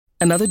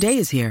Another day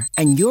is here,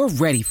 and you're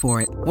ready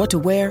for it. What to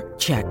wear?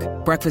 Check.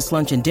 Breakfast,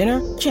 lunch, and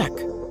dinner? Check.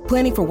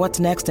 Planning for what's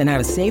next and how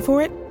to save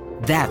for it?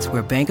 That's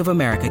where Bank of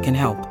America can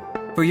help.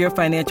 For your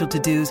financial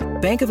to-dos,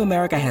 Bank of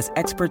America has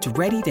experts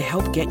ready to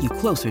help get you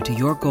closer to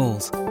your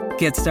goals.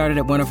 Get started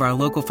at one of our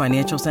local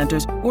financial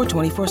centers or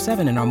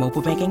 24/7 in our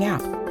mobile banking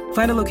app.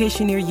 Find a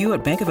location near you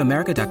at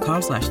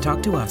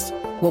bankofamerica.com/talktous.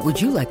 What would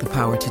you like the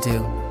power to do?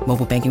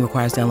 Mobile banking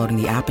requires downloading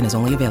the app and is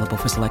only available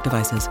for select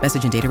devices.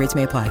 Message and data rates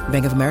may apply.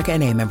 Bank of America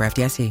N.A., member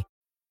FDIC.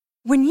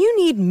 When you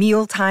need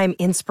mealtime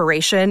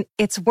inspiration,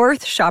 it's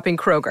worth shopping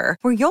Kroger,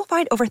 where you'll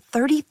find over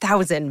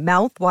 30,000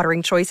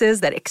 mouth-watering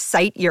choices that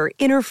excite your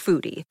inner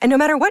foodie. And no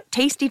matter what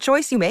tasty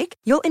choice you make,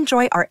 you'll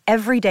enjoy our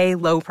everyday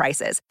low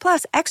prices,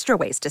 plus extra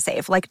ways to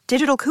save, like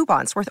digital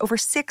coupons worth over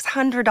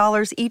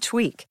 $600 each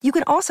week. You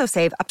can also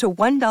save up to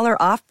 $1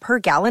 off per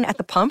gallon at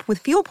the pump with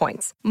fuel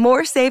points.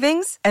 More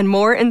savings and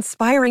more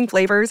inspiring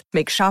flavors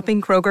make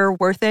shopping Kroger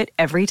worth it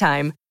every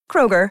time.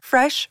 Kroger,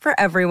 fresh for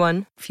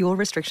everyone. Fuel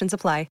restrictions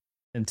apply.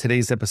 In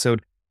today's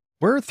episode,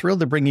 we're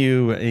thrilled to bring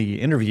you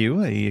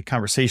a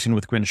conversation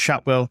with Gwynn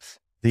Shotwell,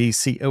 the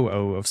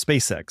COO of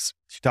SpaceX.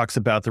 She talks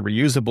about the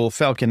reusable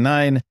Falcon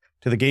 9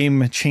 to the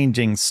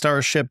game-changing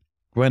Starship.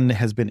 Gwynn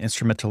has been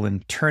instrumental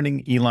in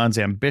turning Elon's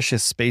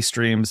ambitious space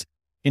dreams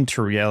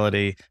into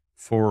reality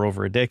for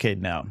over a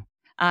decade now.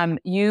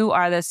 You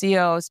are the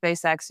CEO of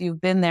SpaceX.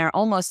 You've been there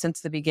almost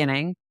since the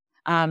beginning.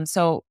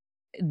 So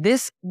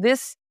this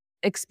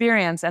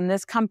experience and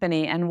this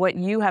company and what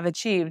you have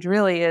achieved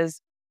really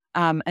is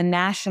a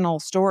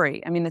national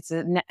story. I mean, it's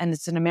an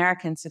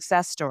American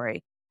success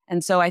story.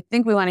 And so I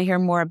think we want to hear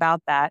more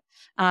about that.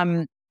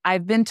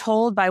 I've been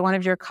told by one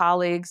of your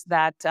colleagues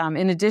that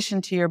in addition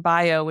to your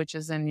bio, which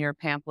is in your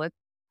pamphlet,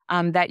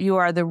 that you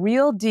are the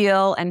real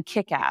deal and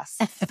kick-ass.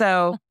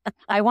 So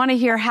I want to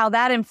hear how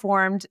that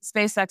informed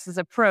SpaceX's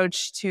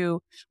approach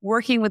to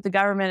working with the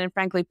government and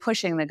frankly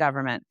pushing the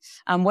government.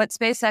 What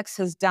SpaceX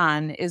has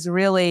done is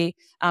really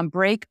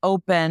break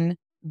open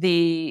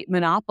the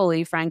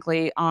monopoly,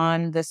 frankly,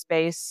 on the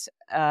space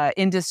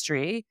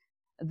industry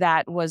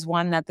that was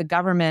one that the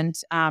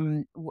government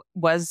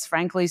was,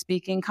 frankly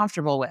speaking,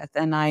 comfortable with.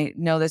 And I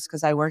know this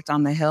because I worked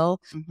on the Hill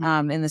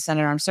in the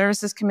Senate Armed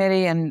Services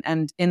Committee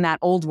and in that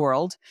old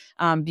world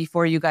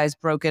before you guys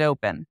broke it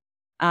open.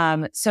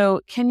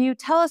 So can you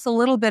tell us a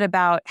little bit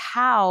about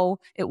how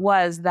it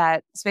was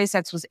that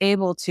SpaceX was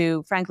able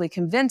to, frankly,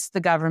 convince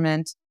the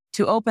government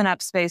to open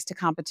up space to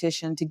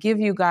competition, to give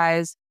you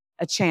guys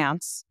a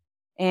chance?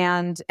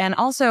 And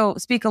also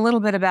speak a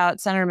little bit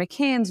about Senator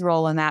McCain's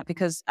role in that,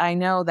 because I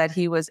know that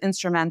he was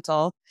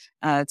instrumental,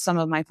 some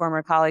of my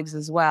former colleagues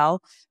as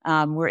well,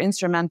 were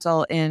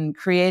instrumental in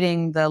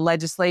creating the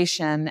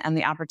legislation and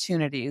the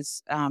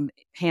opportunities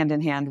hand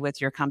in hand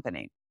with your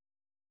company.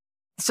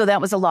 So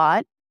that was a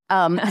lot.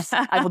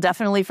 I will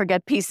definitely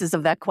forget pieces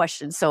of that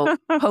question. So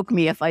poke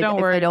me if I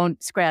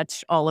don't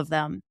scratch all of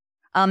them.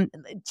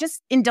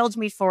 Just indulge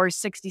me for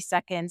 60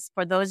 seconds.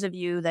 For those of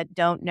you that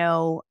don't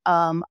know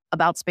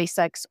about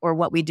SpaceX or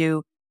what we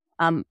do,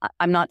 I'm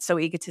not so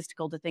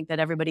egotistical to think that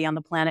everybody on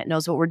the planet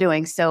knows what we're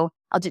doing. So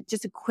I'll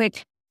just a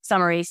quick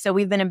summary. So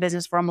we've been in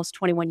business for almost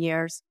 21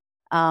 years.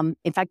 In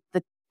fact,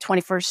 the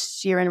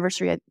 21st year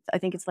anniversary, I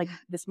think it's like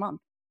this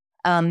month.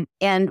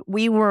 And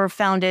we were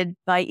founded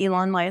by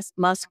Elon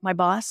Musk, my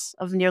boss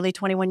of nearly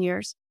 21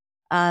 years,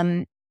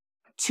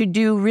 to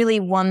do really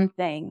one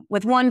thing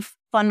with one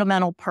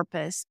fundamental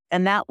purpose,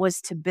 and that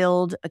was to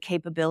build a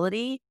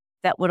capability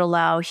that would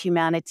allow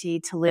humanity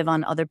to live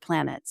on other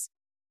planets.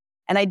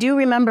 And I do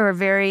remember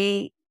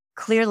very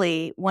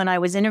clearly when I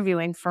was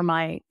interviewing for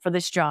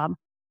this job,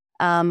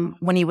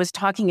 when he was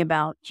talking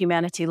about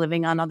humanity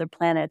living on other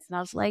planets, and I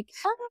was like,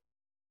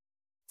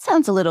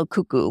 sounds a little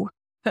cuckoo.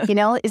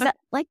 Is that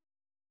like,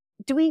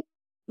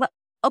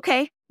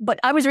 okay. But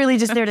I was really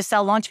just there to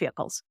sell launch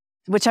vehicles,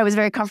 which I was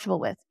very comfortable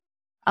with.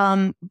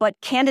 But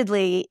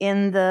candidly,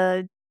 in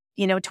the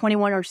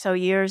 21 or so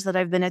years that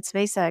I've been at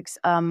SpaceX,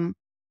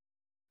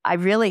 I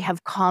really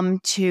have come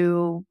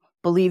to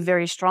believe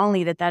very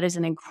strongly that that is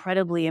an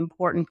incredibly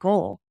important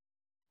goal,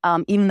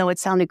 even though it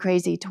sounded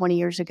crazy 20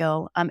 years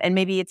ago. And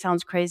maybe it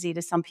sounds crazy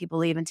to some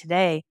people even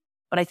today,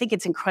 but I think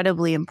it's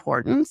incredibly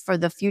important for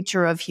the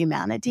future of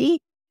humanity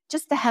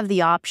just to have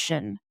the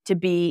option to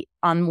be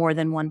on more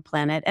than one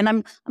planet. And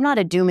I'm not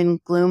a doom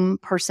and gloom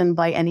person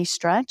by any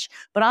stretch,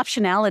 but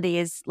optionality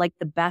is like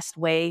the best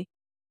way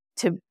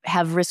to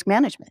have risk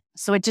management.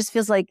 So it just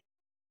feels like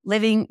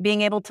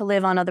being able to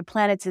live on other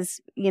planets is,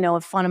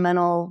 a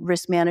fundamental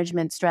risk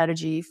management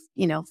strategy,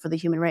 for the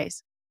human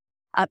race.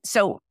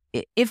 So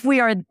if we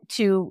are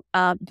to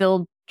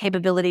build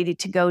capability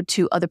to go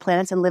to other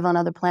planets and live on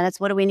other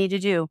planets, what do we need to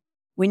do?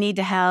 We need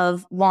to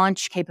have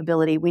launch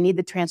capability. We need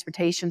the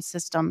transportation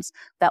systems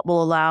that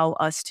will allow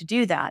us to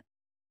do that.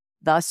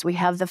 Thus, we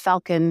have the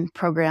Falcon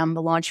program,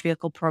 the launch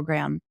vehicle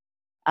program.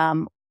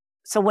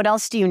 So what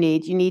else do you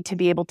need? You need to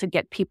be able to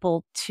get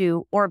people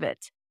to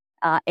orbit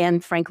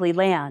and frankly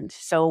land.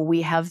 So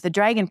we have the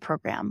Dragon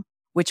program,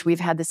 which we've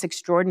had this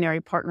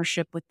extraordinary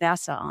partnership with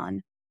NASA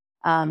on,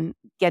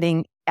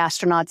 getting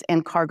astronauts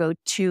and cargo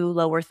to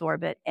low Earth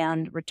orbit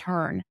and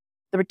return.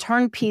 The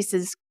return piece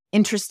is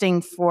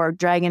interesting for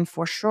Dragon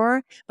for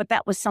sure, but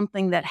that was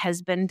something that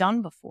has been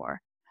done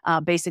before,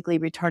 basically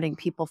returning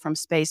people from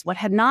space. What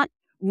had not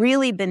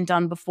really been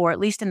done before, at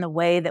least in the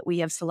way that we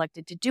have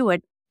selected to do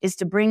it, is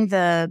to bring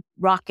the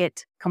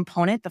rocket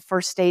component, the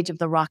first stage of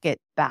the rocket,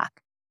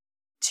 back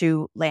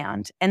to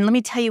land. And let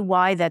me tell you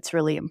why that's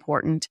really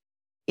important.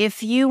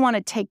 If you want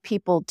to take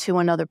people to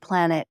another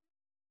planet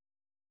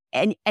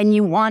and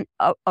you want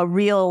a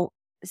real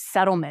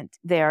settlement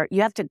there,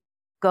 you have to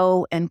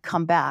go and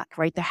come back,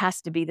 right? There has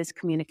to be this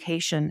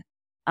communication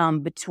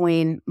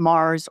between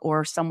Mars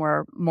or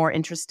somewhere more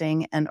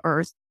interesting and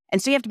Earth.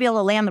 And so you have to be able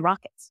to land the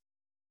rockets,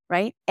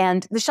 right?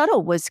 And the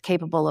shuttle was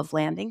capable of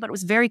landing, but it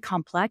was very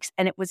complex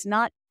and it was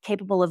not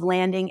capable of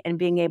landing and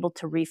being able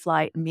to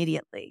refly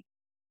immediately.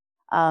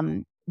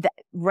 The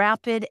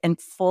rapid and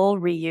full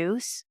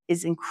reuse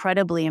is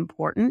incredibly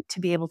important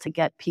to be able to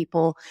get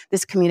people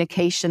this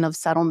communication of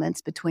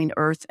settlements between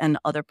Earth and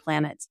other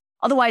planets.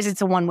 Otherwise, it's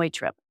a one-way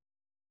trip.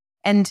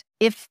 And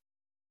if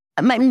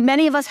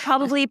many of us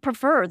probably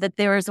prefer that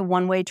there is a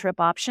one-way trip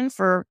option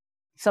for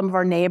some of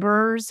our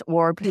neighbors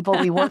or people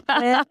we work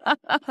with.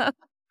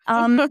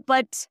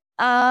 But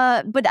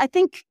I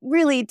think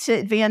really to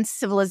advance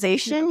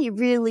civilization, you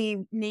really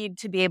need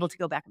to be able to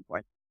go back and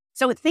forth.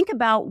 So think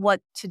about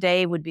what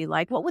today would be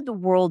like. What would the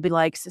world be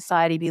like?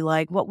 Society be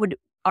like? What would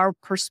our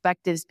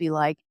perspectives be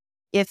like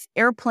if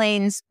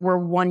airplanes were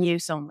one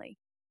use only?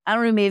 I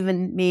don't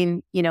even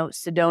mean,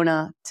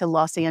 Sedona to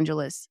Los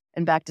Angeles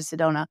and back to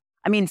Sedona.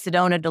 I mean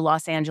Sedona to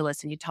Los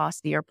Angeles and you toss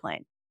the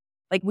airplane.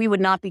 Like we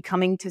would not be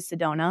coming to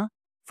Sedona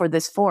for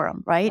this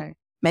forum, right?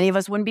 Many of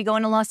us wouldn't be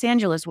going to Los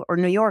Angeles or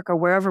New York or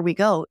wherever we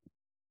go.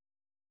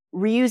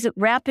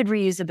 Rapid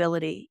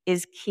reusability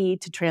is key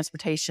to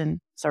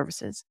transportation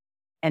services.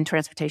 And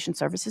transportation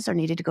services are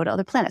needed to go to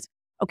other planets.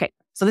 Okay,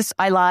 so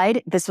I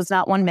lied. This was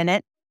not 1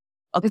 minute.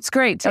 Okay. It's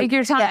great. Take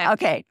your time. Yeah,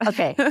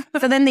 okay.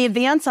 So then the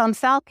advance on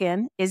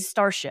Falcon is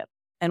Starship.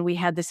 And we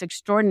had this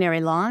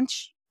extraordinary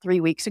launch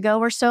 3 weeks ago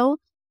or so.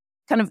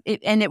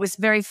 And it was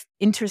very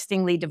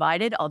interestingly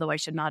divided, although I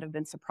should not have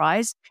been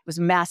surprised. It was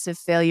a massive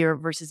failure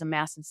versus a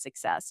massive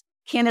success.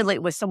 Candidly,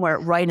 it was somewhere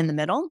right in the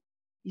middle.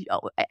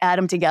 Add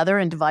them together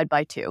and divide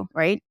by 2,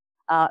 right?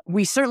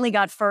 We certainly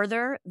got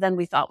further than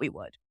we thought we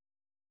would,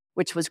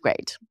 which was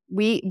great.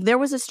 There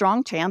was a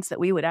strong chance that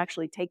we would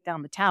actually take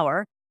down the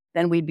tower.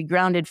 Then we'd be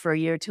grounded for a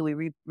year till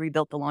we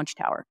rebuilt the launch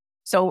tower.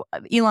 So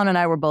Elon and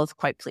I were both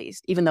quite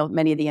pleased, even though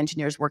many of the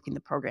engineers working the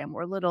program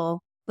were a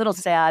little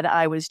sad.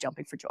 I was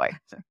jumping for joy.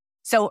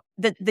 So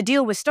the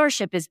deal with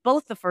Starship is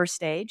both the first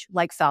stage,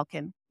 like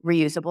Falcon,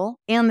 reusable,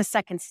 and the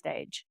second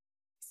stage,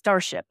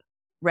 Starship,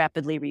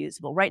 rapidly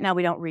reusable. Right now,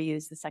 we don't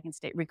reuse the second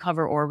stage,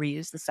 recover or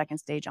reuse the second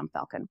stage on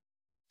Falcon.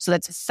 So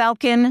that's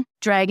Falcon,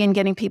 Dragon,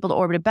 getting people to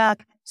orbit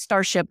back,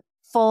 Starship,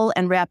 full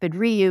and rapid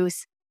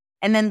reuse.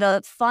 And then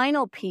the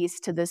final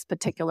piece to this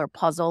particular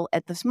puzzle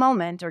at this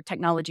moment, or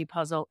technology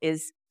puzzle,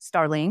 is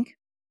Starlink,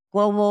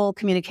 global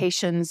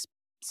communications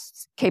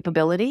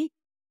capability.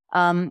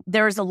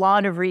 There's a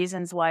lot of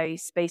reasons why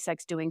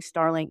SpaceX doing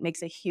Starlink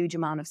makes a huge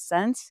amount of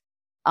sense.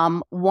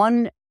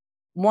 One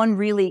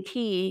really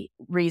key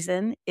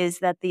reason is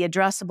that the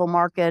addressable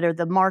market or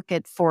the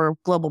market for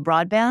global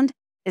broadband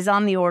is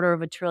on the order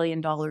of $1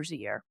 trillion a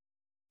year.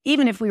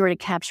 Even if we were to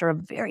capture a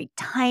very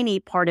tiny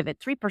part of it,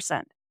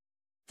 3%,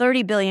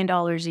 $30 billion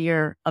a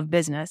year of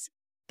business,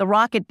 the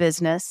rocket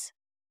business,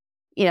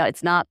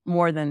 it's not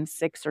more than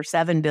 $6 or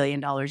 $7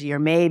 billion a year,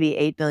 maybe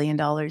 $8 billion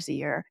a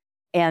year.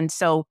 And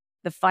so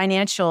the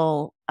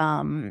financial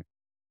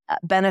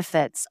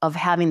benefits of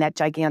having that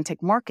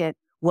gigantic market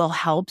will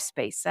help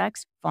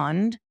SpaceX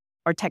fund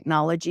our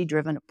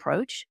technology-driven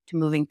approach to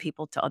moving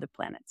people to other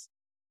planets.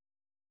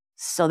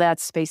 So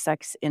that's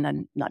SpaceX in a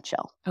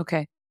nutshell.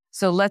 Okay.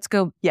 So let's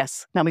go.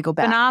 Yes. Now we go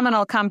back.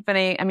 Phenomenal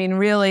company. I mean,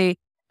 really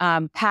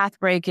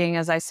path-breaking,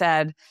 as I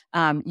said.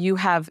 You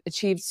have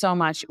achieved so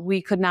much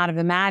we could not have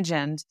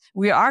imagined.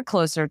 We are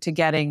closer to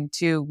getting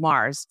to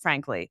Mars,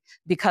 frankly,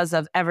 because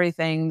of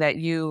everything that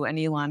you and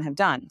Elon have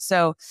done.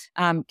 So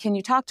can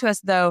you talk to us,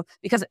 though,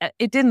 because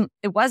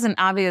it wasn't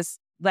obvious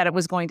that it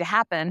was going to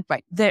happen.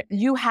 Right. That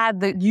you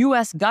had the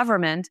U.S.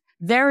 government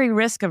very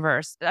risk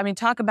averse. I mean,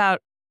 talk about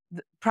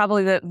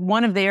probably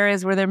one of the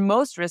areas where they're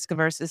most risk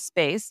averse is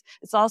space.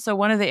 It's also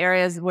one of the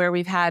areas where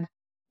we've had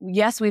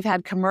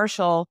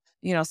commercial,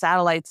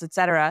 satellites, et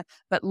cetera,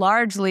 but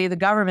largely the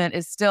government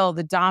is still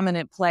the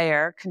dominant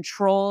player,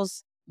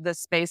 controls the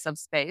space of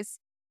space.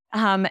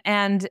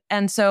 And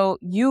so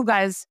you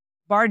guys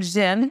barged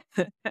in,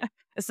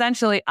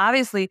 essentially,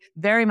 obviously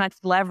very much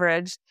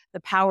leveraged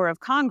the power of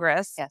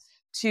Congress. Yes.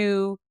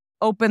 To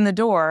open the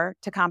door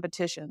to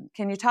competition.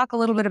 Can you talk a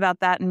little bit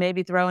about that and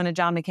maybe throw in a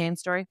John McCain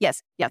story?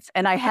 Yes.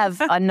 And I have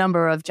a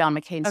number of John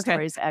McCain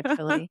stories,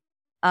 actually.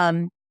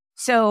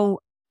 So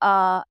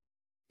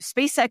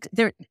SpaceX,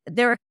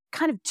 there are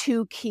kind of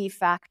 2 key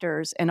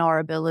factors in our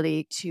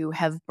ability to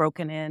have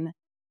broken in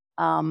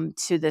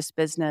to this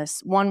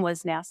business. One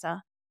was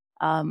NASA.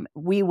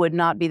 We would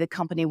not be the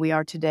company we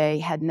are today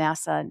had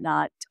NASA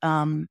not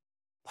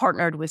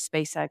partnered with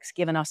SpaceX,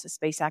 given us a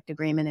Space Act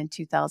agreement in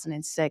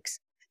 2006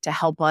 to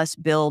help us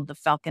build the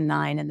Falcon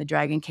 9 and the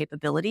Dragon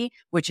capability,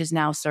 which is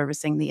now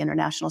servicing the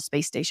International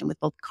Space Station with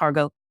both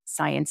cargo,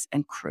 science,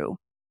 and crew.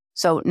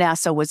 So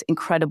NASA was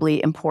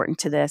incredibly important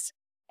to this.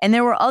 And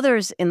there were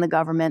others in the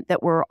government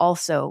that were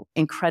also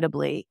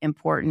incredibly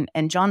important.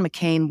 And John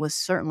McCain was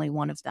certainly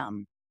one of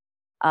them.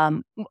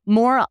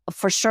 More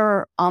for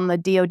sure on the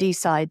DoD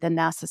side than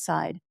NASA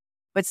side.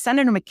 But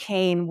Senator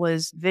McCain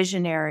was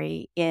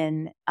visionary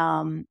in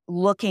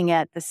looking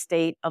at the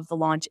state of the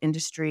launch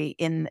industry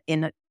in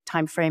a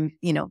time frame,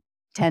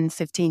 10,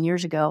 15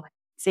 years ago,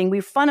 saying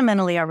we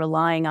fundamentally are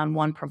relying on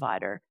one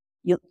provider,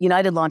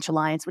 United Launch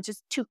Alliance, which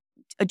is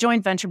a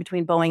joint venture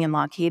between Boeing and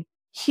Lockheed.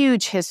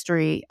 Huge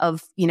history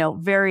of,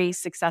 very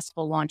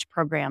successful launch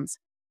programs.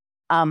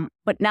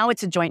 But now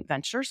it's a joint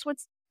venture, so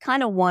it's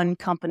kind of one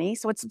company.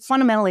 So it's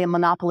fundamentally a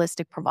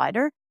monopolistic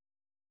provider.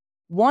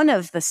 One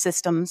of the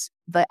systems,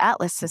 the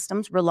Atlas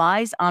systems,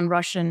 relies on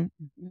Russian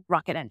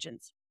rocket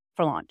engines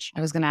for launch.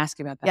 I was going to ask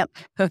you about that.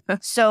 Yep.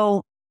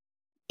 So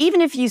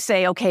even if you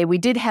say, okay, we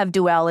did have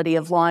duality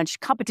of launch,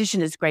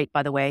 competition is great,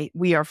 by the way.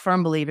 We are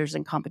firm believers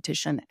in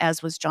competition,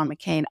 as was John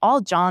McCain.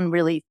 All John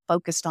really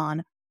focused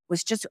on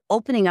was just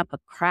opening up a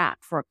crack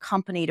for a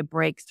company to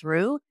break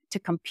through, to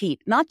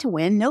compete, not to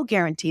win, no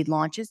guaranteed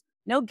launches,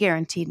 no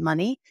guaranteed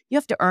money. You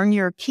have to earn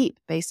your keep,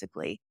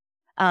 basically.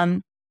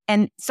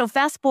 And so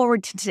fast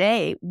forward to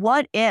today,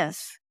 what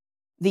if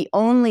the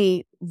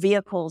only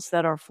vehicles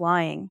that are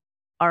flying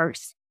are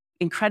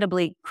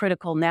incredibly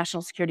critical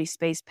national security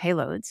space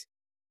payloads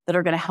that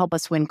are going to help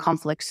us win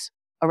conflicts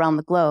around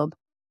the globe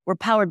were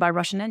powered by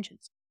Russian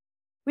engines?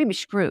 We'd be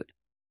screwed,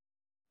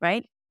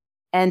 right?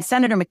 And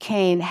Senator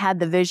McCain had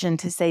the vision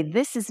to say,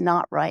 this is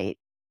not right.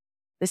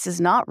 This is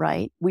not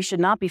right. We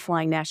should not be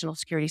flying national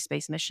security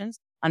space missions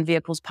on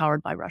vehicles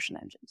powered by Russian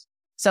engines.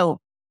 So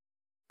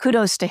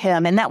kudos to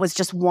him. And that was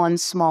just one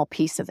small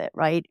piece of it,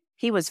 right?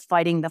 He was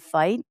fighting the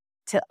fight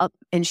to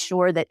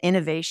ensure that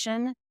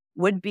innovation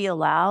would be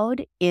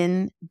allowed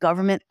in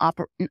government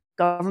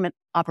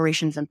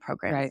operations and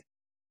programs.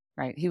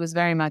 Right. He was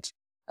very much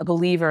a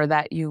believer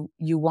that you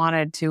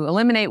wanted to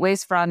eliminate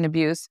waste, fraud, and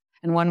abuse.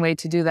 And one way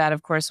to do that,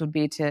 of course, would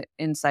be to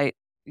incite,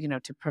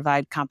 to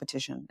provide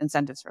competition,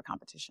 incentives for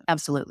competition.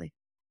 Absolutely.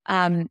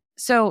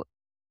 So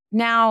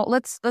now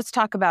let's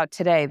talk about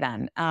today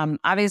then.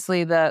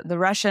 Obviously, the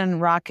Russian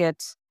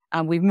rocket,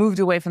 we've moved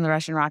away from the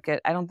Russian rocket.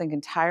 I don't think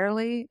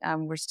entirely.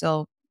 We're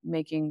still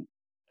making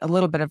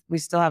we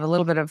still have a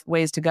little bit of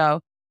ways to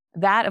go.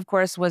 That, of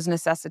course, was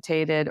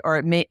necessitated, or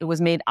it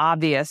was made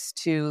obvious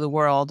to the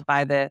world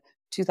by the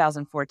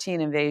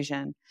 2014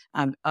 invasion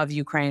of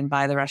Ukraine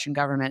by the Russian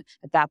government.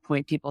 At that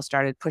point, people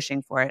started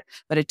pushing for it,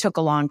 but it took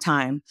a long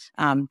time.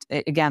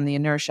 Again, the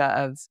inertia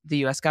of the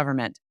U.S.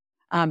 government.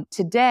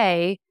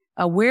 Today,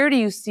 where do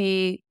you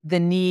see the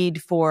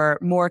need for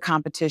more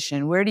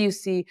competition? Where do you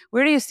see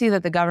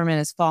that the government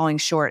is falling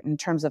short in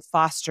terms of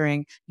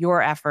fostering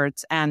your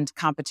efforts and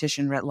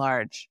competition writ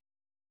large?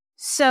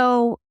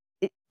 So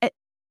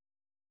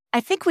I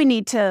think we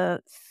need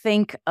to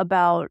think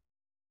about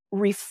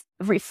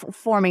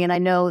reforming, and I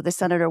know the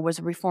senator was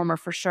a reformer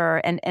for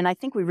sure, and I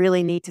think we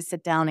really need to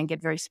sit down and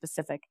get very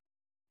specific.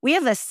 We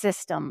have a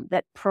system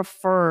that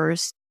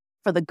prefers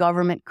for the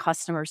government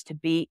customers to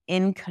be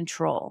in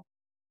control,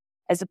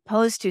 as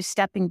opposed to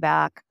stepping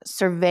back,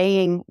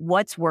 surveying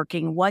what's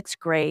working, what's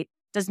great.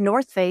 Does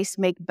North Face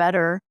make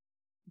better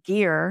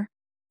gear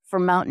for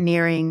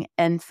mountaineering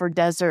and for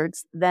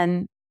deserts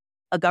than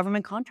a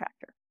government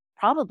contractor?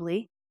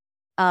 Probably.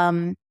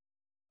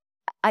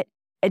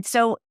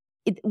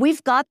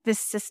 We've got this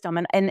system,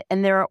 and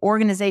there are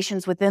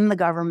organizations within the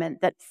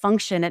government that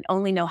function and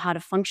only know how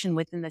to function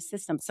within the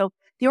system. So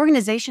the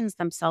organizations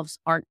themselves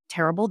aren't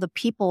terrible. The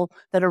people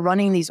that are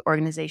running these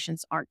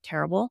organizations aren't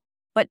terrible.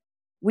 But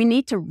we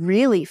need to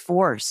really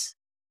force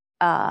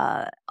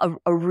a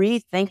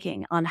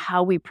rethinking on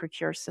how we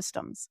procure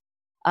systems.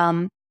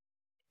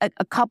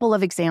 A couple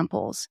of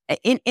examples.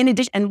 In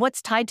addition, and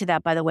what's tied to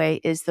that, by the way,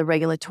 is the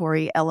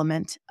regulatory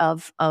element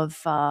of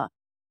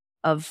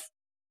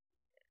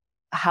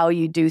how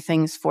you do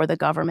things for the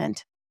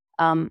government.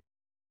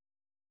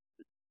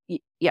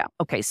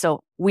 Okay.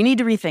 So we need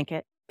to rethink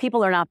it.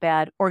 People are not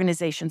bad.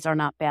 Organizations are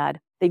not bad.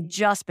 They've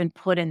just been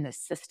put in this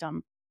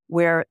system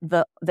where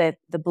the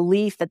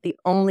belief that the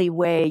only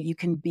way you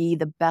can be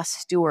the best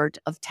steward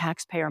of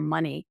taxpayer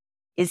money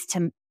is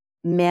to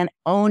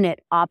own it,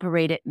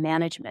 operate it,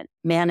 manage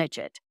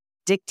it,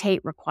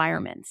 dictate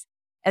requirements,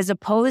 as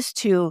opposed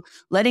to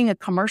letting a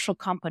commercial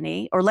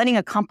company or letting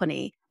a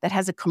company that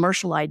has a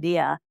commercial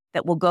idea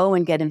that will go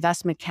and get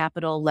investment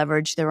capital,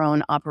 leverage their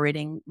own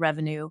operating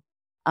revenue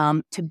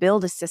to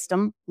build a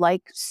system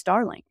like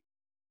Starlink.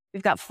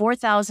 We've got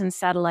 4,000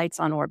 satellites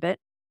on orbit.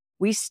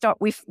 We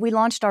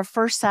launched our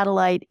first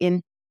satellite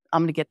in,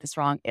 I'm going to get this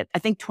wrong, I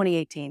think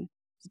 2018.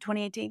 Is it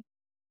 2018?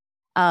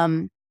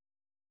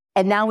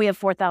 And now we have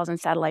 4,000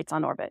 satellites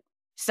on orbit.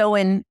 So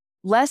in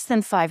less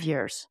than 5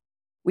 years,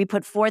 We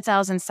put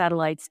 4,000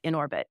 satellites in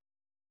orbit.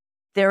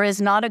 There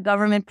is not a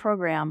government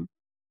program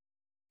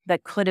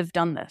that could have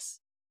done this.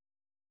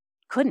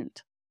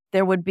 Couldn't.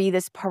 There would be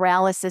this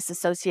paralysis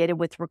associated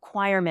with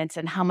requirements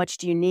and how much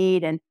do you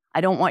need, and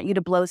I don't want you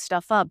to blow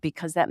stuff up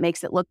because that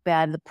makes it look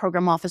bad. The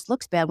program office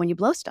looks bad when you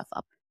blow stuff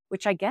up,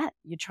 which I get.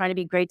 You're trying to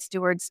be great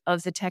stewards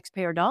of the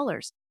taxpayer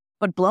dollars.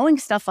 But blowing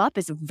stuff up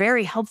is a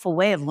very helpful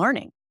way of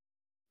learning.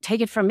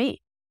 Take it from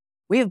me.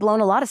 We have blown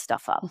a lot of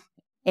stuff up.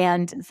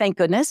 And thank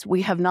goodness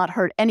we have not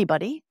hurt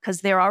anybody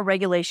because there are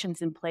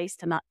regulations in place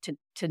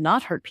to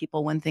not hurt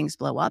people when things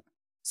blow up.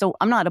 So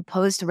I'm not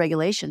opposed to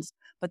regulations,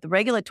 but the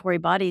regulatory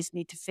bodies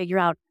need to figure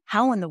out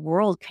how in the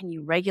world can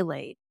you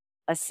regulate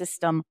a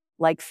system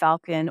like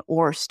Falcon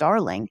or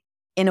Starlink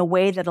in a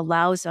way that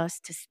allows us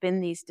to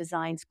spin these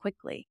designs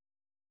quickly.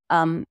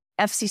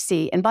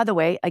 FCC, and by the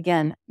way,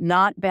 again,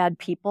 not bad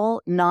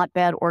people, not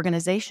bad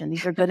organization.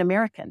 These are good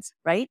Americans,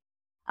 right?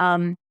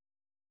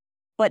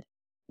 But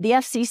the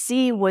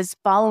FCC was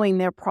following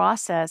their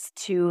process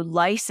to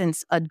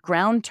license a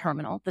ground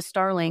terminal, the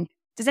Starlink.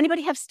 Does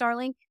anybody have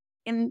Starlink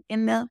in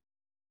the?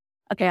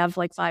 Okay, I have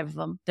like 5 of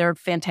them. They're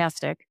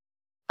fantastic.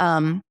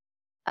 The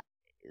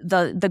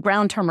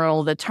ground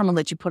terminal, the terminal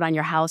that you put on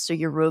your house or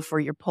your roof or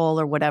your pole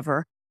or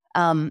whatever.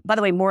 By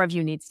the way, more of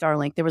you need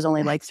Starlink. There was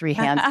only like 3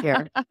 hands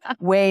here.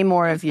 Way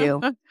more of you.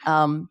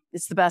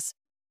 It's the best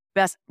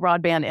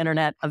broadband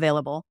internet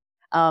available.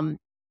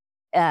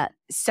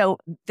 So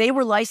they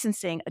were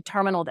licensing a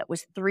terminal that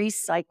was 3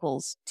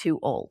 cycles too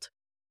old.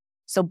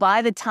 So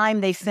by the time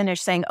they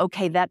finished saying,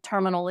 okay, that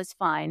terminal is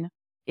fine,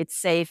 it's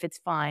safe, it's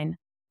fine,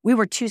 we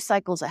were 2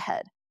 cycles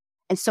ahead.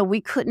 And so we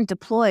couldn't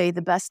deploy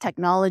the best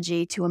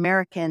technology to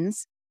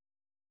Americans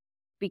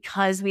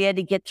because we had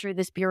to get through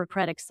this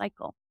bureaucratic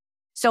cycle.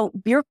 So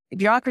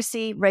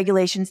bureaucracy,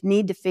 regulations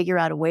need to figure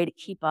out a way to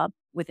keep up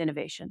with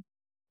innovation,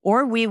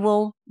 or we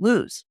will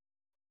lose.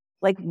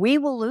 Like, we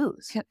will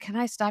lose. Can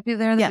I stop you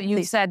there? Yeah, you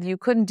please. said you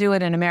couldn't do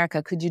it in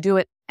America. Could you do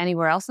it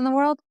anywhere else in the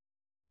world?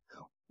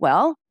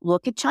 Well,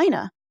 look at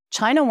China.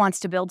 China wants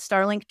to build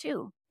Starlink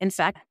too. In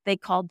fact, they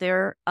called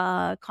their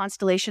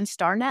constellation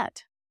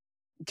StarNet.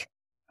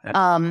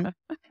 And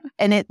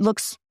it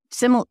looks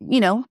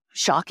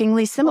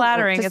shockingly similar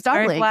Flattering. to It's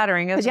Starlink. very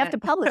flattering, Because isn't you have to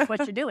publish what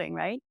you're doing,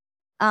 right?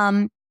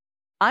 I'm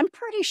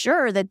pretty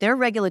sure that their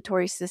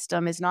regulatory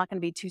system is not going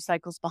to be 2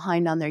 cycles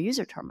behind on their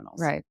user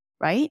terminals.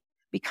 Right?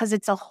 Because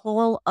it's a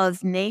whole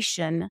of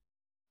nation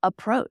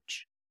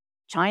approach.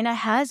 China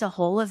has a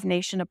whole of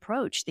nation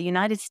approach. The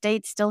United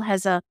States still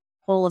has a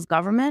whole of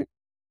government,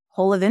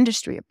 whole of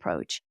industry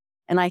approach.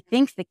 And I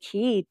think the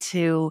key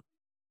to,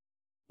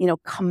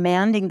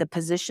 commanding the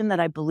position that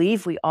I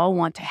believe we all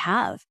want to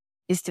have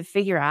is to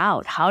figure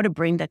out how to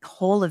bring the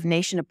whole of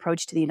nation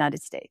approach to the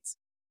United States.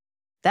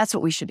 That's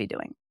what we should be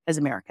doing as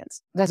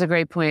Americans. That's a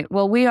great point.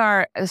 Well, we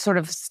are sort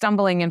of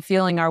stumbling and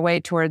feeling our way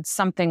towards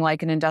something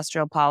like an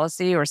industrial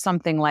policy or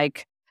something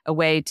like a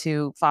way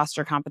to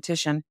foster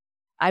competition.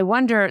 I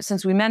wonder,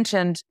 since we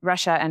mentioned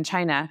Russia and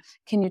China,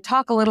 can you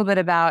talk a little bit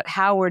about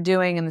how we're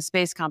doing in the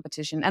space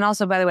competition? And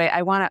also, by the way,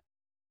 I want to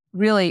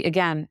really,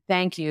 again,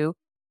 thank you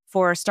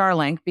for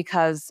Starlink,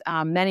 because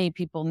many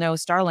people know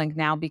Starlink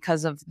now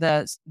because of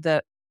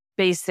the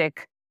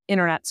basic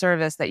internet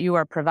service that you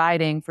are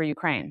providing for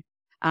Ukraine.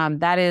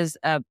 That is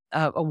a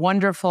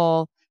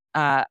wonderful,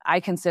 I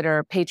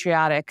consider,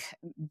 patriotic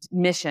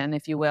mission,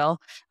 if you will.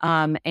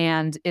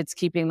 And it's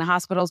keeping the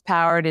hospitals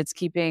powered. It's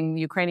keeping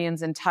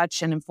Ukrainians in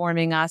touch and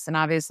informing us, and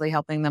obviously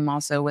helping them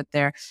also with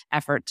their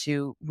effort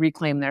to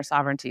reclaim their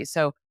sovereignty.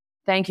 So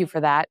thank you for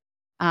that.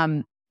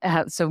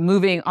 So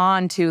moving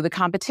on to the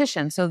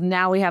competition. So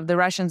now we have the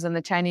Russians and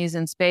the Chinese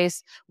in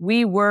space.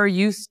 We were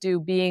used to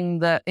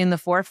being in the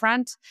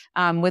forefront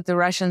with the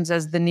Russians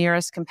as the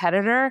nearest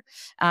competitor.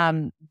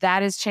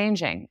 That is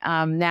changing.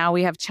 Now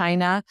we have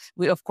China.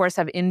 We, of course,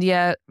 have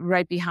India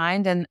right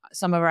behind, and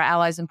some of our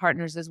allies and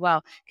partners as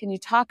well. Can you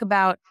talk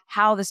about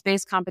how the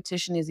space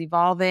competition is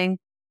evolving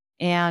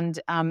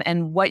and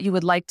what you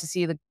would like to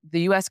see the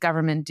U.S.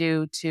 government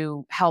do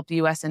to help the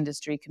U.S.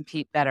 industry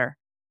compete better?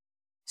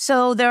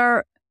 So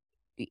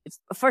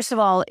first of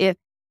all,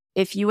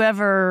 if you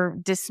ever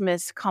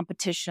dismiss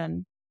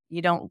competition,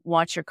 you don't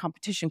watch your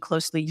competition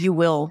closely, you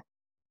will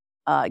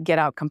get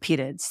out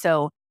competed.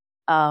 So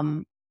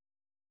China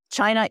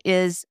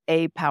is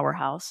a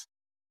powerhouse.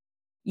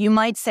 You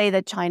might say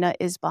that China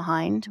is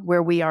behind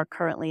where we are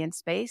currently in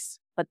space,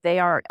 but they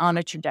are on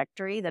a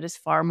trajectory that is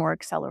far more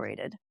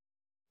accelerated,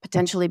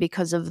 potentially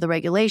because of the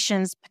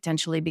regulations,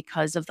 potentially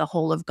because of the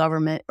whole of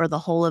government or the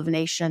whole of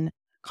nation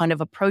kind of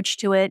approach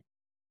to it.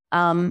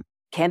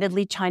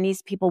 Candidly,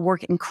 Chinese people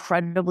work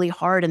incredibly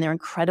hard and they're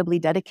incredibly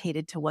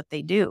dedicated to what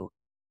they do.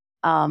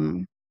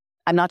 I'm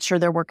not sure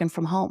they're working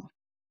from home,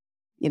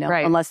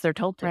 Right. unless they're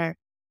told to. Right.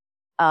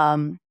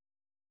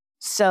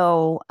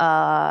 So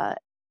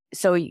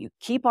you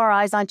keep our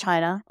eyes on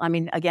China. I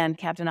mean, again,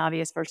 Captain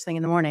Obvious, first thing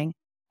in the morning.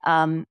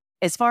 Now,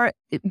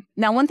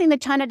 one thing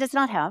that China does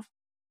not have,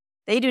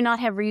 they do not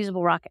have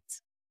reusable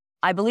rockets.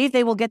 I believe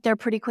they will get there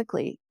pretty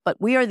quickly,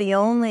 but we are the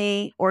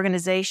only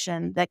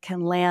organization that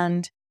can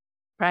land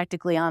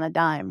practically on a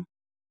dime.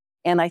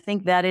 And I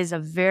think that is a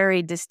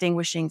very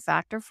distinguishing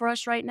factor for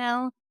us right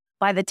now.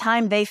 By the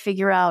time they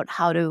figure out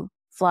how to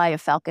fly a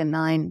Falcon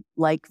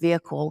 9-like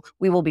vehicle,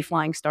 we will be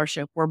flying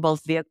Starship, where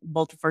both the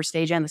first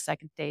stage and the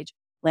second stage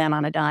land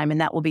on a dime.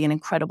 And that will be an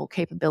incredible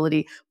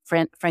capability,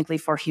 frankly,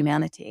 for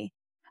humanity.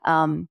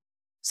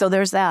 So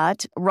there's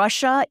that.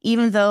 Russia,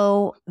 even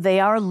though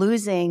they are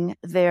losing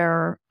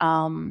their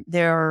kind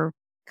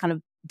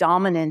of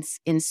dominance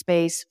in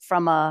space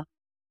from a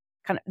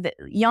kind of the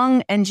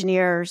young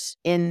engineers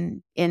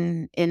in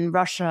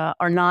Russia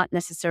are not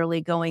necessarily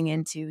going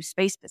into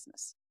space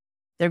business.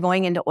 They're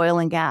going into oil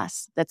and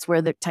gas. That's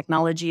where the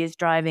technology is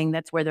driving.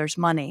 That's where there's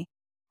money.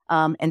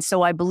 And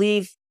so I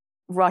believe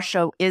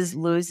Russia is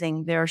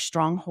losing their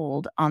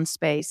stronghold on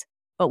space,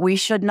 but we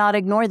should not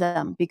ignore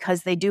them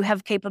because they do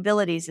have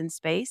capabilities in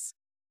space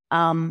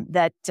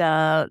that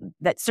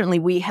certainly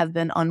we have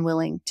been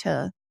unwilling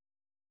to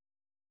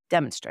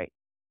demonstrate.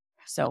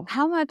 So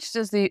how much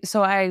does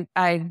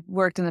I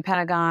worked in the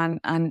Pentagon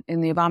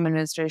in the Obama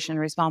administration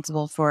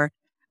responsible for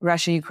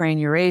Russia, Ukraine,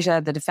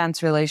 Eurasia, the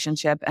defense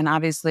relationship. And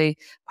obviously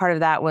part of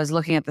that was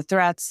looking at the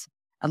threats,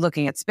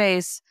 looking at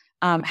space.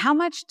 How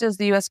much does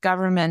the U.S.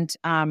 government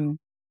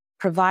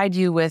provide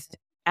you with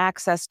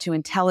access to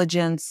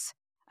intelligence,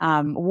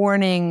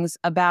 warnings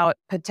about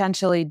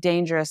potentially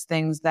dangerous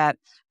things that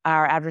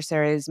our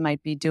adversaries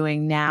might be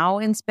doing now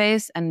in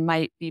space and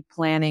might be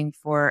planning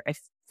for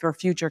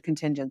future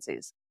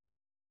contingencies?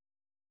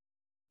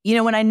 You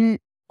know,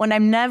 when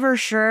I'm never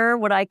sure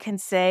what I can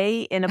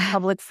say in a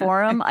public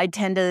forum, I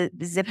tend to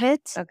zip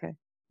it. Okay.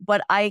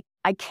 But I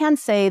can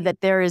say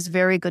that there is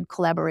very good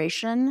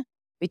collaboration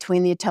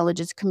between the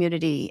intelligence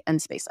community and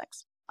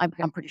SpaceX. I'm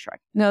pretty sure.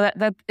 No,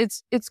 that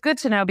it's good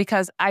to know,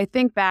 because I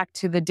think back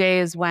to the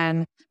days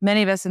when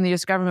many of us in the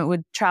U.S. government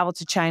would travel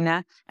to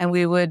China and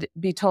we would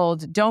be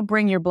told, don't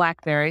bring your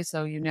BlackBerry.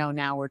 So,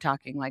 now we're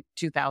talking like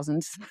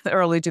 2000s, the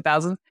early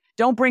 2000s.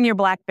 Don't bring your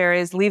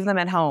BlackBerries, leave them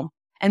at home.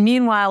 And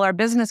meanwhile, our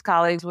business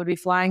colleagues would be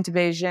flying to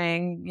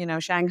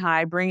Beijing,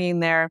 Shanghai,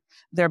 bringing their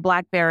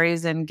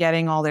BlackBerries and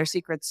getting all their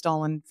secrets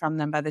stolen from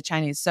them by the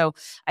Chinese. So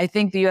I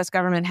think the U.S.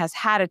 government has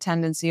had a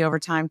tendency over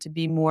time to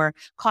be more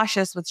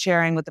cautious with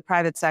sharing with the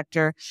private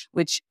sector,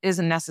 which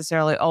isn't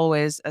necessarily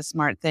always a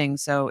smart thing.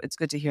 So it's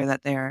good to hear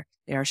that they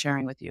are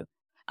sharing with you.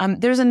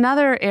 There's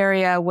another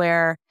area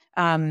where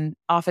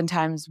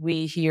oftentimes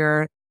we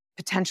hear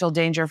potential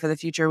danger for the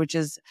future, which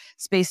is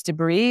space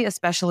debris,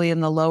 especially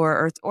in the lower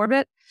Earth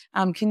orbit.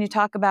 Can you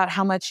talk about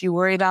how much you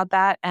worry about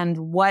that and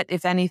what,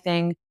 if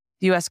anything,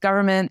 the U.S.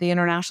 government, the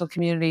international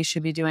community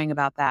should be doing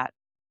about that?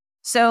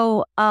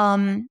 So let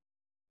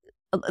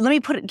me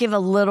give a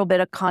little bit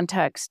of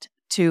context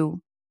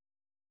to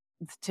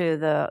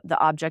the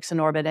objects in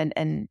orbit,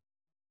 and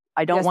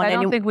I don't want. I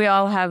don't think we're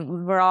all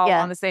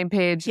on the same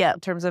page in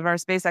terms of our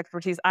space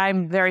expertise.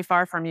 I'm very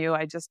far from you.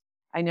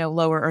 I know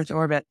lower Earth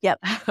orbit. Yep.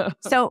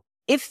 So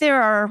if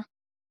there are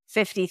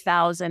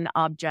 50,000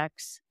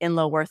 objects in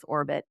low Earth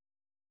orbit,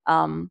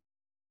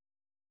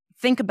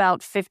 think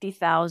about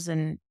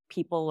 50,000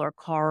 people or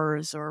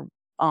cars or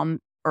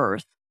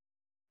Earth,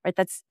 right?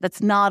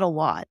 That's not a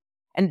lot.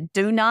 And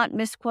do not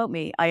misquote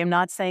me. I am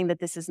not saying that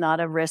this is not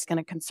a risk and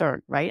a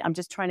concern, right? I'm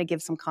just trying to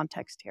give some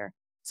context here.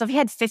 So if you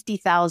had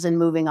 50,000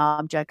 moving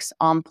objects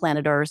on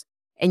planet Earth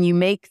and you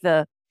make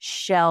the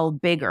shell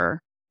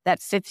bigger,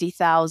 that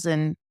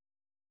 50,000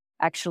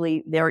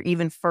 actually, they're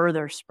even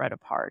further spread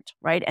apart,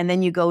 right? And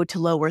then you go to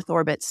low Earth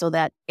orbit, so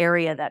that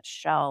area, that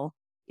shell,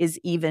 is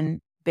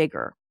even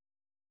bigger.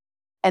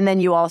 And then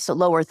you also,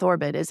 low Earth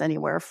orbit is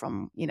anywhere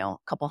from, a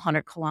couple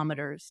 100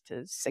 kilometers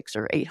to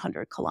 600 or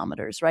 800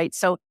 kilometers, right?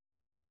 So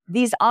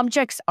these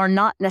objects are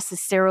not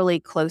necessarily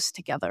close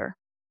together.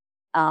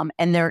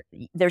 And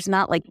there's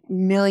not like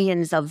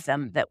millions of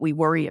them that we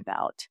worry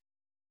about.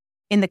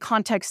 In the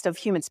context of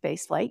human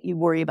spaceflight, you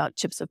worry about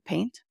chips of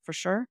paint, for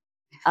sure.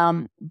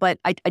 But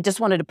I just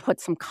wanted to put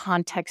some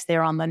context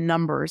there on the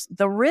numbers.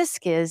 The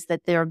risk is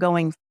that they're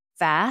going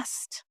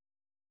fast,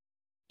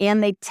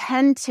 and they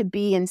tend to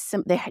be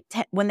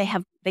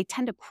they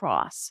tend to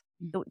cross.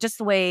 Just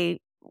the way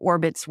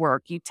orbits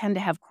work, you tend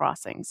to have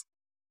crossings.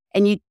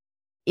 And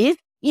if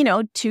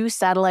two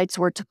satellites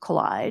were to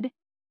collide,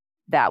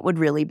 that would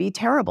really be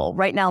terrible.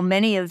 Right now,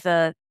 many of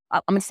the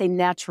I'm going to say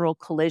natural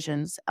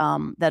collisions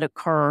that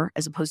occur,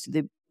 as opposed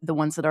to the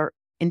ones that are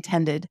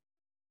intended.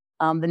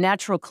 The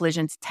natural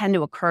collisions tend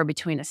to occur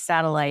between a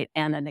satellite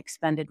and an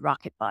expended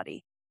rocket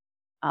body.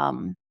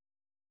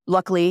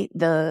 Luckily,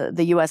 the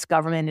U.S.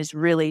 government is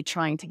really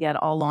trying to get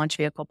all launch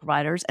vehicle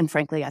providers, and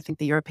frankly, I think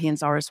the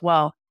Europeans are as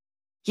well,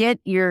 get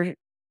your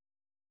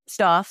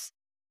stuff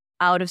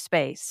out of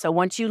space. So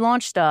once you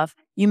launch stuff,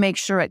 you make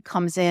sure it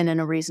comes in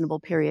a reasonable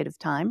period of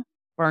time,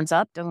 burns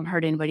up, doesn't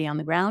hurt anybody on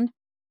the ground.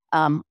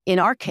 In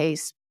our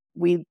case,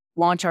 we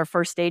launch our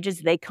first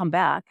stages, they come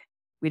back.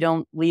 We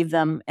don't leave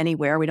them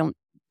anywhere. We don't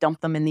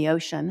dump them in the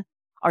ocean.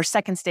 Our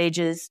second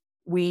stages,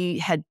 we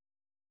had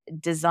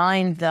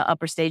designed the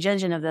upper stage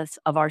engine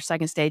of our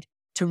second stage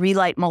to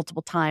relight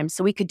multiple times.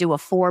 So we could do a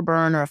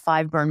 4-burn or a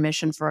 5-burn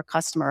mission for a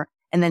customer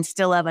and then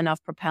still have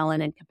enough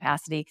propellant and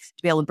capacity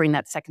to be able to bring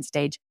that second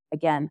stage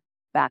again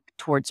back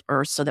towards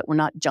Earth so that we're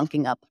not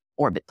junking up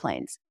orbit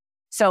planes.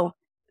 So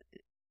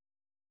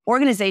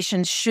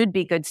organizations should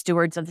be good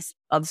stewards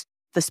of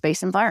the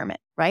space environment,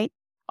 right?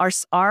 Our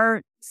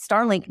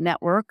Starlink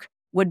network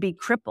would be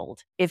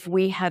crippled if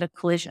we had a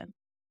collision.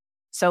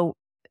 So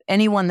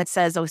anyone that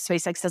says, oh,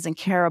 SpaceX doesn't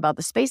care about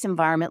the space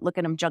environment, look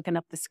at them junking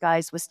up the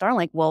skies with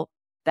Starlink. Well,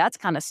 that's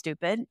kind of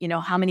stupid.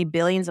 How many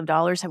billions of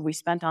dollars have we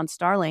spent on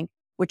Starlink,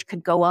 which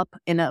could go up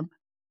in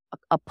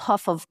a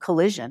puff of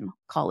collision,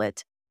 call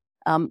it.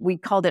 We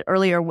called it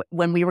earlier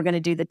when we were going to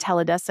do the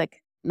teledesic,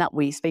 not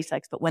we,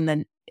 SpaceX, but when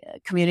the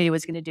community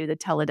was going to do the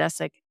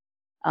teledesic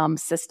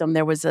system,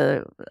 there was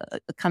a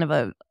kind of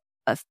a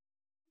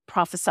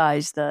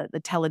prophesized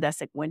the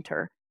teledesic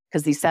winter,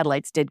 because these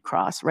satellites did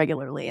cross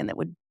regularly and it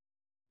would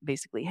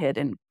basically hit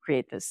and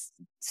create this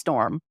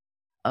storm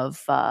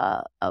of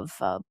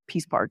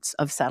piece parts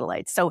of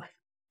satellites. So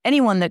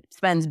anyone that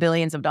spends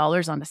billions of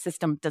dollars on the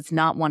system does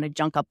not want to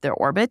junk up their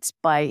orbits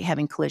by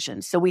having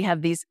collisions. So we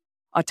have these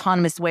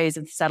autonomous ways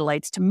of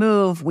satellites to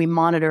move. We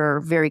monitor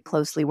very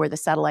closely where the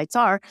satellites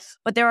are,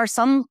 but there are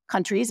some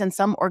countries and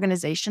some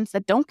organizations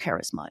that don't care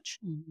as much.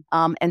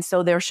 Mm-hmm. And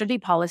so there should be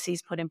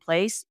policies put in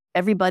place.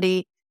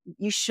 Everybody,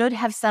 you should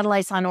have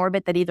satellites on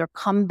orbit that either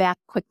come back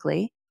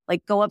quickly,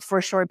 like go up for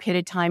a short period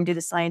of time, do the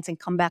science and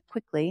come back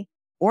quickly,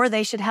 or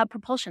they should have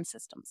propulsion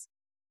systems.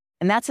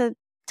 And that's a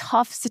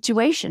tough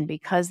situation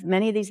because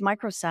many of these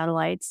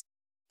microsatellites,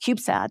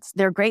 CubeSats,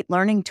 they're great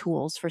learning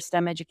tools for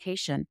STEM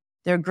education.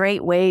 They're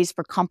great ways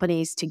for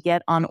companies to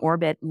get on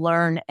orbit,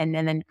 learn, and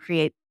then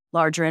create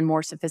larger and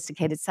more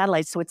sophisticated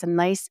satellites. So it's a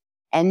nice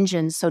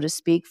engine, so to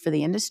speak, for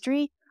the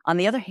industry. On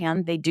the other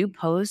hand, they do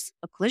pose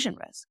a collision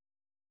risk.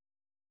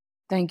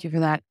 Thank you for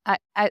that.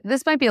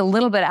 This might be a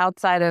little bit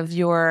outside of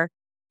your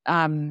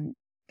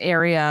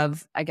area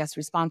of, I guess,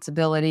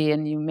 responsibility,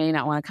 and you may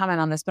not want to comment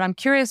on this, but I'm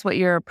curious what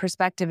your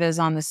perspective is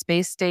on the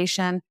space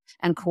station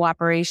and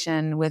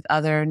cooperation with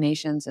other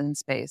nations in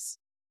space.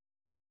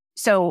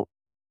 So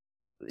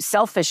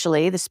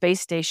selfishly, the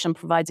space station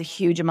provides a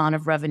huge amount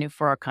of revenue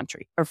for our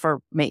country, or for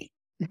me,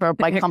 for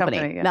my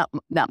company. Yeah.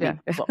 Not yeah.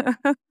 me.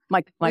 Well, my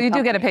you company.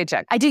 do get a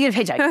paycheck. I do get a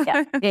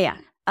paycheck. Yeah.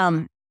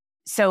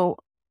 So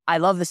I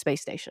love the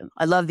space station.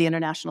 I love the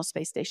International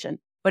Space Station.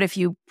 But if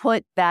you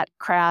put that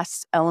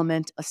crass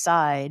element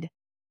aside,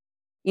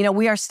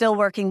 we are still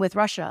working with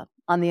Russia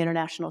on the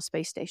International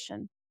Space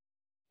Station.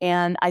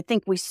 And I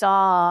think we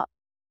saw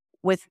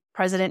with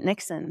President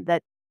Nixon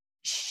that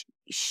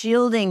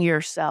shielding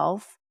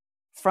yourself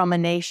from a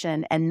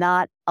nation and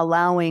not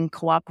allowing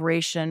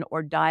cooperation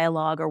or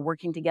dialogue or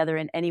working together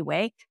in any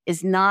way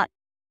is not,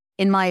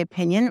 in my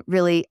opinion,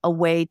 really a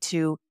way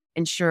to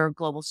ensure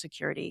global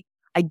security.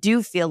 I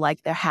do feel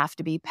like there have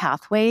to be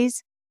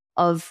pathways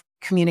of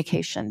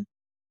communication.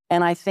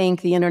 And I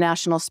think the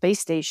International Space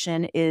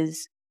Station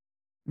is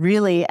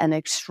really an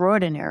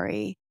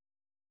extraordinary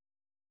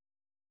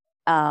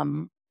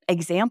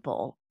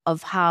example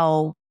of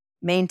how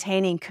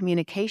maintaining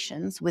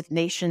communications with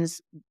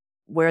nations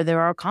where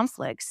there are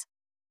conflicts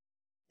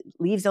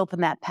leaves open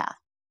that path,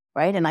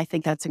 right? And I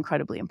think that's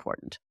incredibly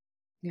important.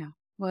 Yeah.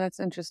 Well, that's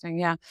interesting.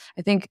 Yeah.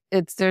 I think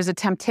there's a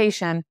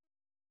temptation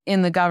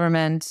in the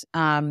government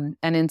and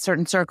in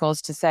certain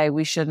circles to say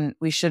we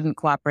shouldn't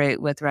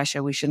cooperate with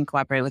Russia. We shouldn't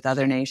cooperate with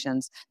other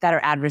nations that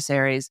are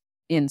adversaries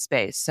in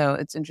space. So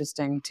it's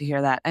interesting to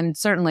hear that. And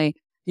certainly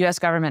the U.S.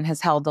 government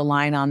has held the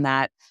line on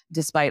that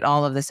despite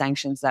all of the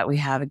sanctions that we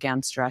have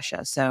against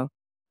Russia. So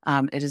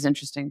it is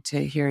interesting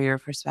to hear your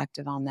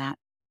perspective on that.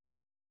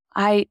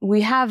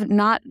 We have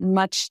not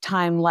much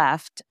time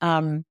left.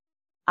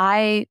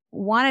 I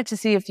wanted to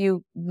see if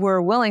you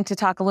were willing to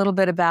talk a little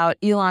bit about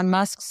Elon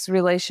Musk's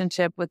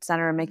relationship with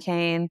Senator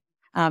McCain.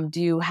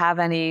 Do you have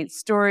any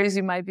stories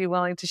you might be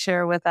willing to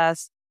share with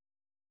us?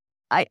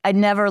 I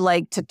never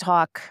like to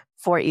talk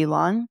for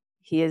Elon.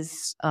 He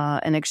is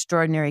an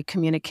extraordinary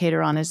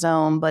communicator on his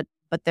own, but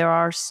there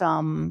are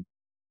some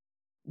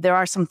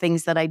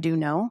things that I do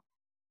know.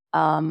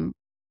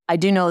 I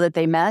do know that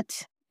they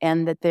met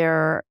and that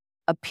there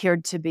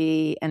appeared to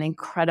be an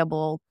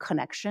incredible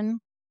connection.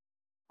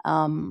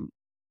 Kind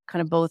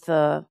of both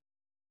a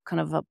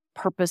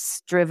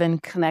purpose-driven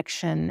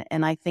connection,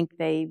 and I think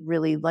they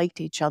really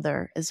liked each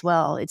other as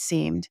well, it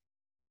seemed.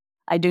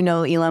 I do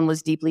know Elon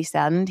was deeply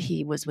saddened.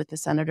 He was with the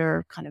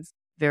senator kind of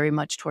very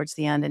much towards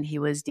the end, and he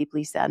was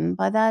deeply saddened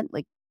by that.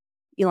 Like,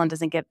 Elon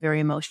doesn't get very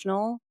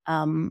emotional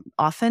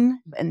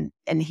often, and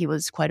he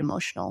was quite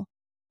emotional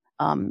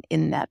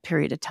in that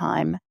period of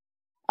time.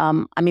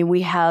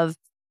 We have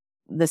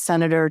the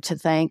senator to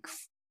thank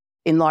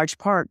in large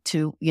part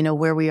to,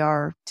 where we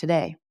are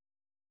today.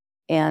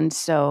 And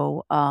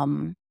so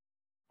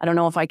I don't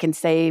know if I can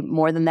say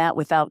more than that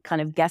without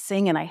kind of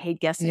guessing, and I hate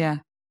guessing. Yeah.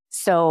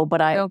 So, but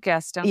Don't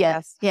guess.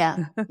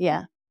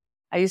 Yeah.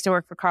 I used to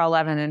work for Carl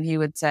Levin, and he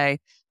would say,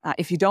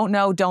 if you don't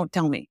know, don't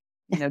tell me.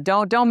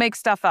 Don't make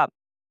stuff up.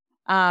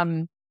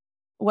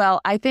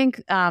 Well, I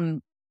think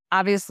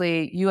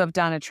obviously, you have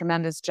done a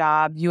tremendous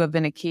job. You have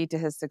been a key to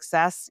his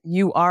success.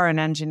 You are an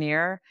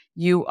engineer.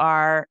 You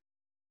are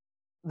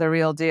the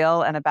real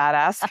deal and a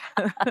badass.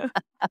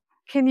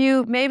 Can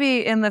you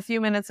maybe in the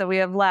few minutes that we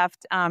have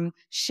left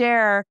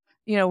share,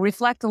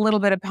 reflect a little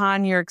bit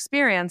upon your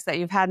experience that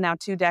you've had now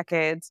 2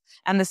 decades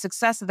and the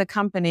success of the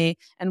company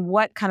and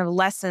what kind of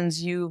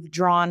lessons you've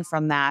drawn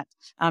from that,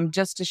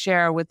 just to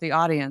share with the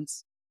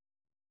audience?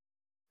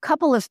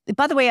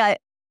 By the way,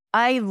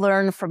 I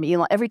learn from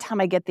Elon every time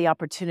I get the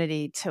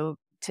opportunity to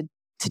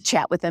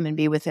chat with him and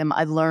be with him.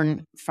 I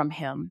learn from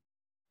him.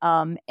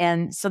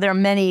 And so there are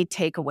many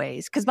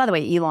takeaways. Because by the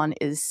way, Elon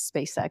is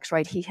SpaceX,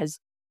 right? He has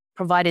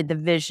provided the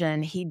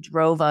vision. He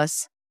drove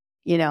us,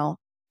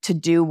 to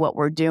do what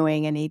we're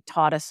doing, and he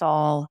taught us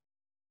all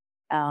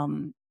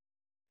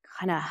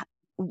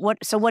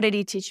what did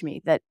he teach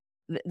me? That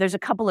there's a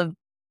couple of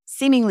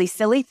seemingly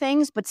silly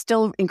things, but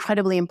still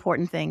incredibly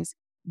important things.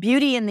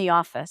 Beauty in the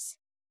office,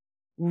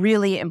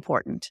 really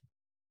important.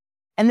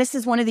 And this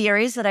is one of the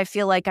areas that I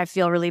feel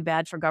really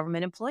bad for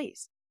government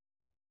employees.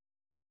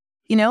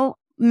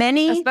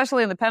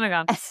 Especially in the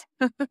Pentagon.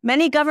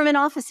 Many government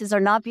offices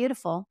are not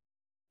beautiful.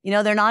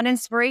 They're not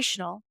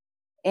inspirational.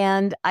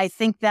 And I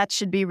think that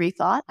should be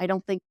rethought. I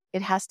don't think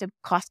it has to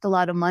cost a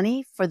lot of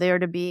money for there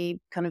to be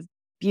kind of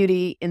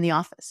beauty in the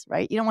office,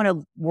 right? You don't want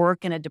to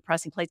work in a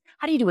depressing place.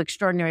 How do you do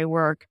extraordinary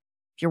work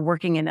if you're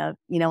working in a,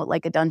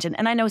 like a dungeon?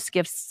 And I know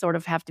skiffs sort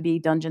of have to be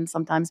dungeons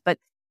sometimes, but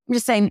I'm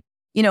just saying,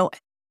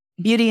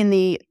 beauty in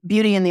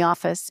the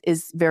office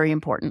is very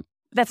important.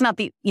 That's not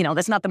the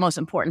most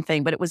important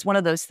thing, but it was one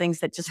of those things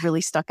that just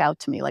really stuck out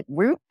to me. Like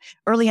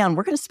early on,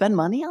 we're going to spend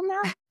money on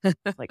that.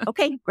 Like,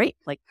 okay, great.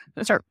 Like,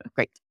 sure,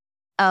 great.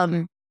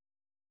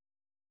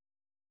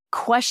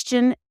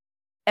 Question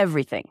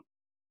everything.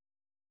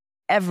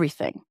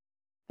 Everything.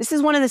 This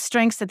is one of the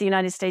strengths that the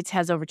United States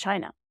has over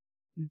China.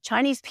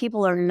 Chinese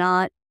people are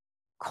not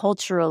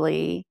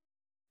culturally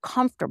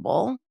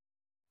comfortable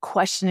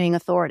questioning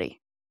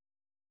authority.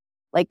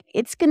 Like,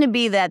 it's going to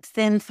be that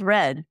thin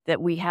thread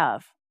that we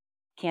have,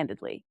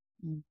 candidly,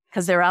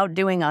 because they're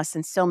outdoing us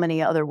in so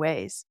many other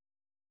ways.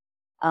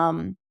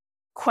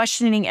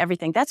 Questioning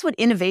everything. That's what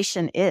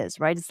innovation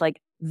is, right? It's like,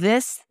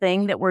 this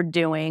thing that we're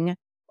doing,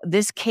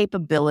 this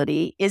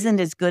capability isn't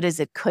as good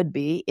as it could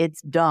be.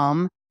 It's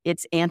dumb.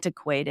 It's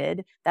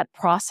antiquated. That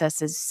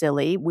process is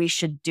silly. We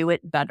should do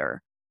it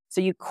better.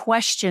 So you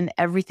question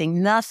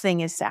everything. Nothing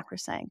is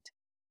sacrosanct.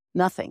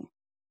 Nothing.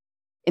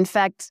 In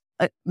fact,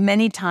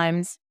 many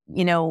times,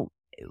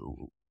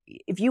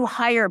 if you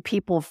hire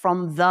people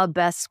from the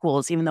best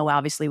schools, even though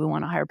obviously we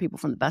want to hire people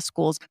from the best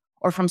schools,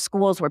 or from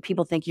schools where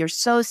people think you're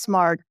so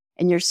smart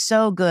and you're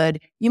so good,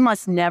 you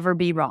must never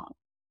be wrong,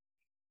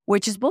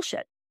 which is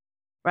bullshit,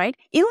 right?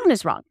 Elon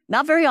is wrong.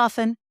 Not very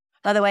often,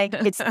 by the way.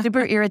 It's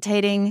super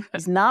irritating.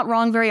 He's not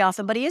wrong very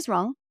often, but he is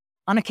wrong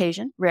on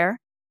occasion, rare.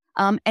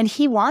 And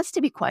he wants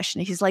to be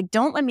questioned. He's like,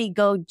 don't let me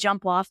go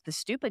jump off the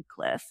stupid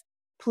cliff.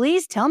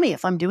 Please tell me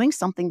if I'm doing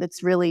something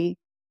that's really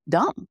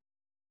dumb.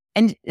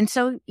 And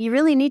so you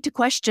really need to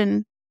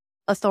question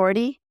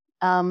authority.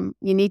 You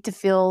need to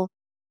feel,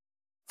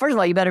 first of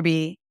all, you better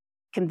be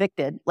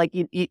convicted. Like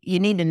you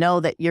need to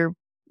know that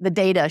the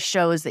data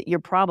shows that you're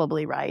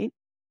probably right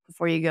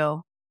before you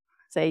go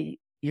say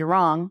you're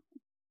wrong.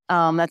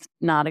 That's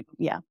not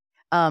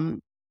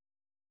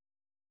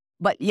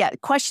but yeah,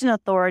 question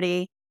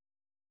authority.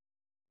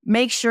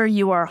 Make sure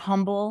you are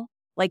humble.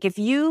 Like, if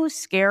you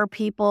scare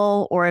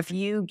people or if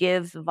you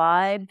give the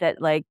vibe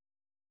that like,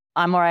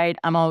 I'm all right,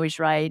 I'm always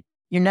right,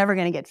 you're never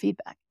going to get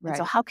feedback. Right. And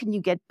so how can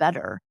you get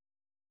better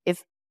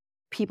if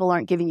people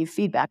aren't giving you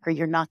feedback or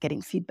you're not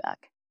getting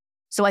feedback?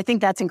 So I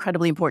think that's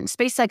incredibly important.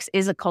 SpaceX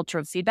is a culture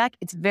of feedback.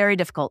 It's very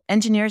difficult.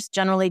 Engineers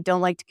generally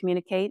don't like to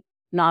communicate,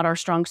 not our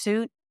strong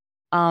suit.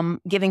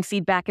 Giving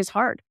feedback is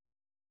hard,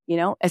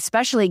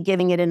 especially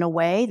giving it in a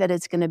way that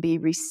it's going to be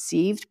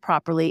received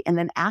properly and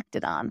then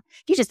acted on.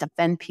 If you just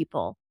offend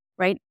people,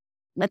 right?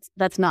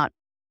 That's not,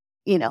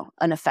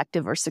 an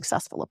effective or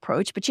successful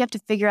approach, but you have to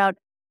figure out,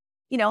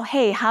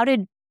 hey, how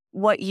did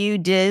what you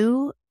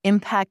do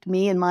impact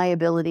me and my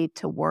ability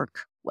to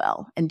work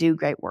well and do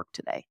great work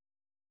today?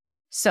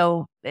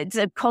 So it's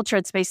a culture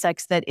at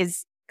SpaceX that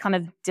is kind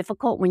of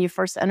difficult when you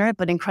first enter it,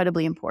 but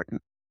incredibly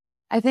important.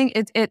 I think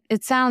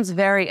it sounds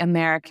very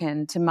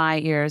American to my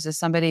ears as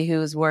somebody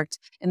who's worked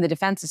in the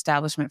defense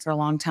establishment for a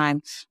long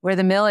time, where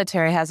the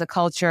military has a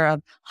culture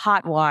of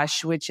hot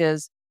wash, which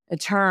is a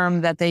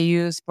term that they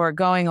use for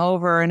going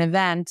over an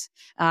event,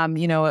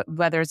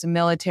 whether it's a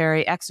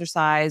military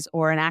exercise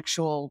or an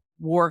actual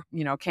war,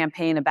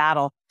 campaign, a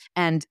battle,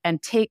 and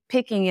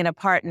picking it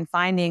apart and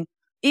finding,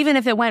 even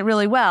if it went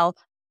really well,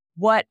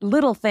 what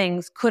little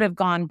things could have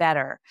gone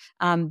better.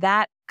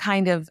 That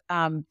kind of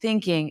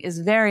thinking is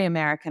very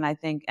American, I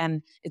think,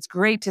 and it's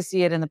great to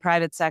see it in the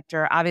private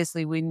sector.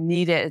 Obviously, we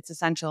need it. It's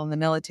essential in the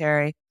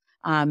military,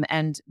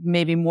 and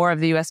maybe more of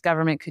the U.S.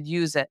 government could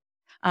use it.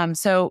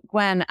 So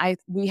Gwynn,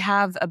 we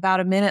have about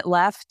a minute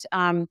left.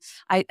 I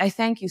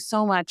thank you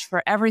so much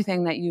for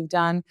everything that you've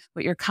done,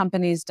 what your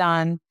company's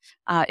done.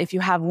 If you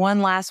have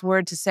one last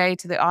word to say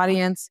to the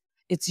audience,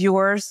 it's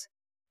yours.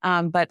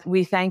 But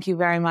we thank you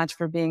very much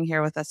for being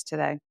here with us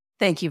today.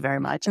 Thank you very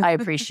much. I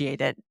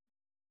appreciate it.